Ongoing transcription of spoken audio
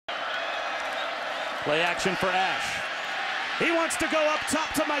Play action for Ash. He wants to go up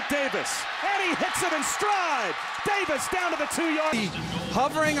top to Mike Davis, and he hits it in stride. Davis down to the 2-yard.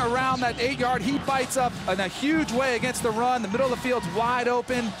 Hovering around that 8-yard, he bites up in a huge way against the run. The middle of the field's wide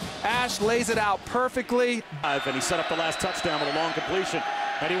open. Ash lays it out perfectly. And he set up the last touchdown with a long completion.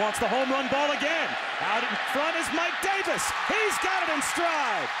 And he wants the home run ball again. Out in front is Mike Davis. He's got it in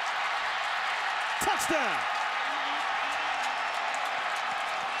stride. Touchdown.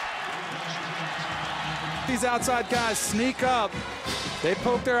 These outside guys sneak up. They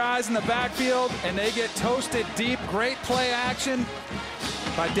poke their eyes in the backfield, and they get toasted deep. Great play action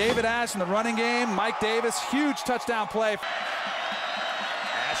by David Ash in the running game. Mike Davis, huge touchdown play.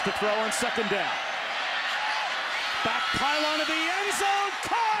 Ash to throw on second down. Back pylon of the end zone.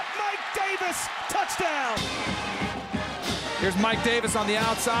 Caught Mike Davis. Touchdown. Here's Mike Davis on the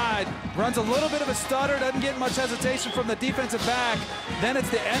outside. Runs a little bit of a stutter. Doesn't get much hesitation from the defensive back. Then it's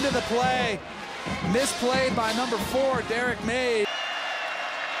the end of the play. Misplayed by number 4, Derek May.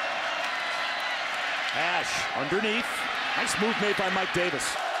 Ash underneath. Nice move made by Mike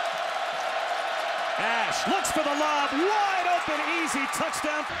Davis. Ash looks for the lob. Wide open, easy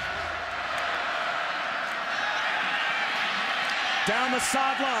touchdown. Down the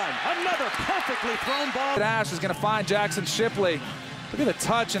sideline. Another perfectly thrown ball. Ash is going to find Jackson Shipley. Look at the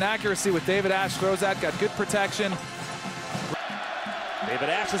touch and accuracy with David Ash throws that. Got good protection. David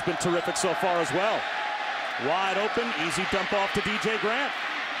Ash has been terrific so far as well. Wide open, easy dump off to DJ Grant.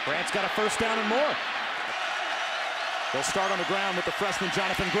 Grant's got a first down and more. They'll start on the ground with the freshman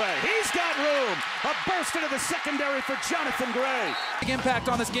Jonathan Gray. He's got room. A burst into the secondary for Jonathan Gray. Big impact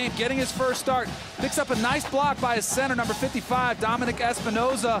on this game, getting his first start. Picks up a nice block by his center, number 55, Dominic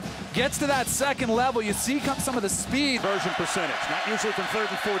Espinoza. Gets to that second level. You see some of the speed. Conversion percentage, not usually from 3rd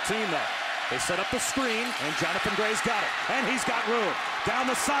and 14 though. They set up the screen, and Jonathan Gray's got it. And he's got room. Down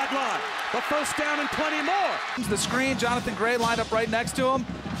the sideline. The first down and plenty more. The screen, Jonathan Gray lined up right next to him.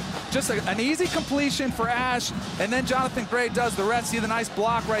 Just an easy completion for Ash, and then Jonathan Gray does the rest. See the nice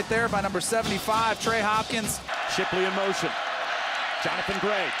block right there by number 75, Trey Hopkins. Shipley in motion. Jonathan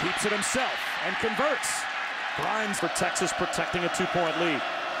Gray keeps it himself and converts. Grimes for Texas protecting a 2-point lead.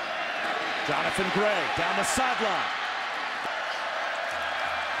 Jonathan Gray down the sideline.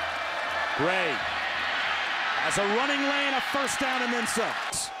 Gray has a running lane, a first down, and then some.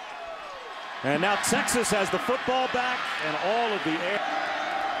 And now Texas has the football back and all of the air.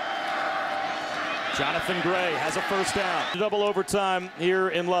 Jonathan Gray has a first down. Double overtime here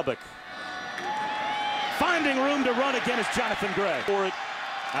in Lubbock. Finding room to run again is Jonathan Gray. For it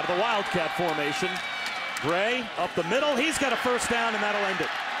out of the Wildcat formation. Gray up the middle. He's got a first down, and that'll end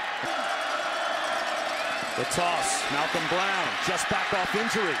it. The toss, Malcolm Brown just back off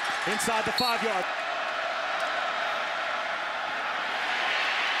injury inside the 5-yard.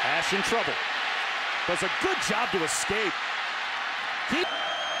 Ash in trouble. Does a good job to escape.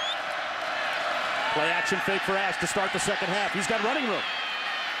 Play action fake for Ash to start the second half. He's got running room.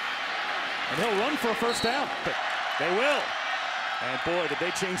 And he'll run for a first down. They will. And boy, did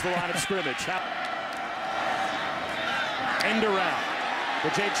they change the line of scrimmage. End around.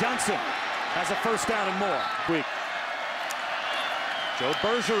 Jay Johnson has a first down and more. Joe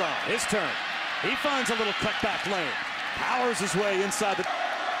Bergeron, his turn. He finds a little cutback lane. Powers his way inside the...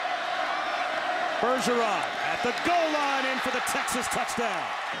 Bergeron at the goal line in for the Texas touchdown.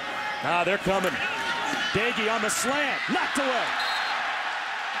 They're coming. Daggy on the slant, knocked away.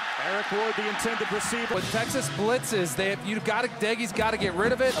 Eric Ward, the intended receiver. When Texas blitzes, Daggy's got to get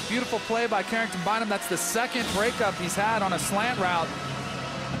rid of it. A beautiful play by Carrington Bynum. That's the second breakup he's had on a slant route.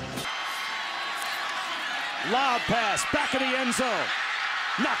 Lob pass, back of the end zone,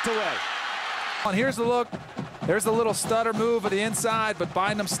 knocked away. And here's the look. There's the little stutter move of the inside, but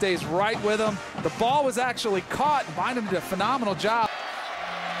Bynum stays right with him. The ball was actually caught. Bynum did a phenomenal job.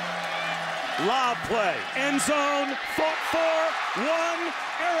 Lob play, end zone, fought for, one,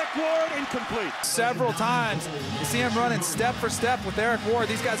 Eric Ward, incomplete. Several times, you see him running step for step with Eric Ward.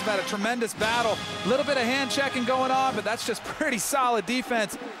 These guys have had a tremendous battle. A little bit of hand checking going on, but that's just pretty solid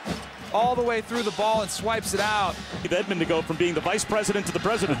defense all the way through the ball and swipes it out. Edmond to go from being the vice president to the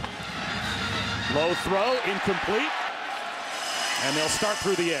president. Low throw, incomplete, and they'll start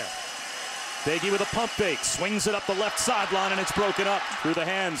through the air. Daggy with a pump fake, swings it up the left sideline, and it's broken up through the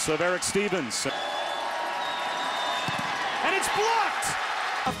hands of Eric Stevens. And it's blocked!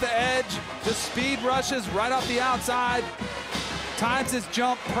 Off the edge, the speed rushes right off the outside, times his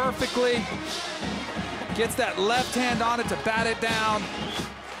jump perfectly, gets that left hand on it to bat it down.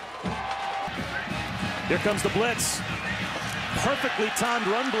 Here comes the blitz. Perfectly timed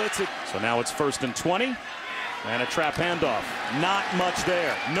run blitz. So now it's 1st and 20, and a trap handoff. Not much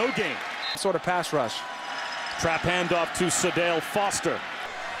there, no gain. sort of pass rush. Trap handoff to Sadale Foster.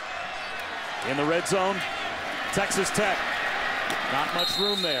 In the red zone, Texas Tech. Not much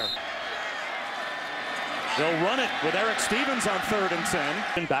room there. They'll run it with Eric Stevens on 3rd and 10.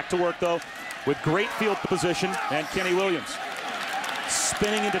 And back to work, though, with great field position and Kenny Williams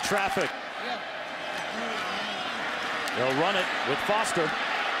spinning into traffic. They'll run it with Foster.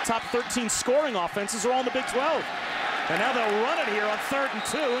 Top 13 scoring offenses are all in the Big 12. And now they'll run it here on 3rd and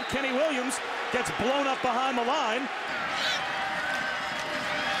 2, and Kenny Williams gets blown up behind the line.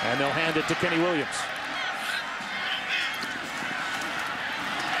 And they'll hand it to Kenny Williams.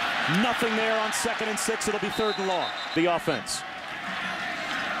 Nothing there on 2nd and 6. It'll be 3rd and long. The offense.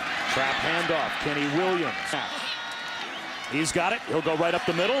 Trap handoff. Kenny Williams. He's got it. He'll go right up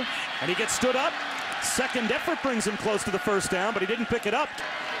the middle. And he gets stood up. Second effort brings him close to the first down, but he didn't pick it up.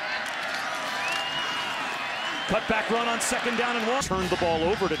 Cutback run on 2nd down and 1. Turned the ball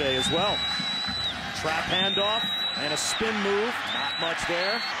over today as well. Trap handoff and a spin move. Not much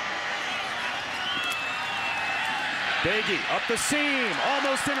there. Daggy up the seam,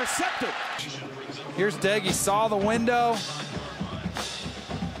 almost intercepted. Here's Daggy, saw the window.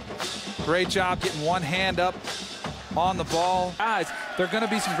 Great job getting one hand up on the ball. Guys, there are going to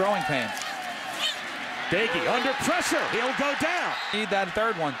be some growing pains. Daggy under pressure, he'll go down. Need that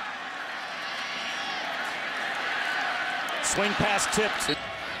 3rd one. Swing pass tipped.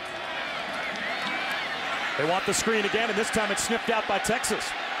 They want the screen again, and this time it's sniffed out by Texas.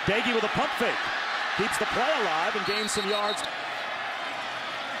 Daggy with a pump fake. Keeps the play alive and gains some yards.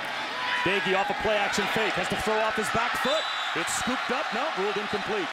 Daggy off a play action fake. Has to throw off his back foot. It's scooped up. No, ruled incomplete.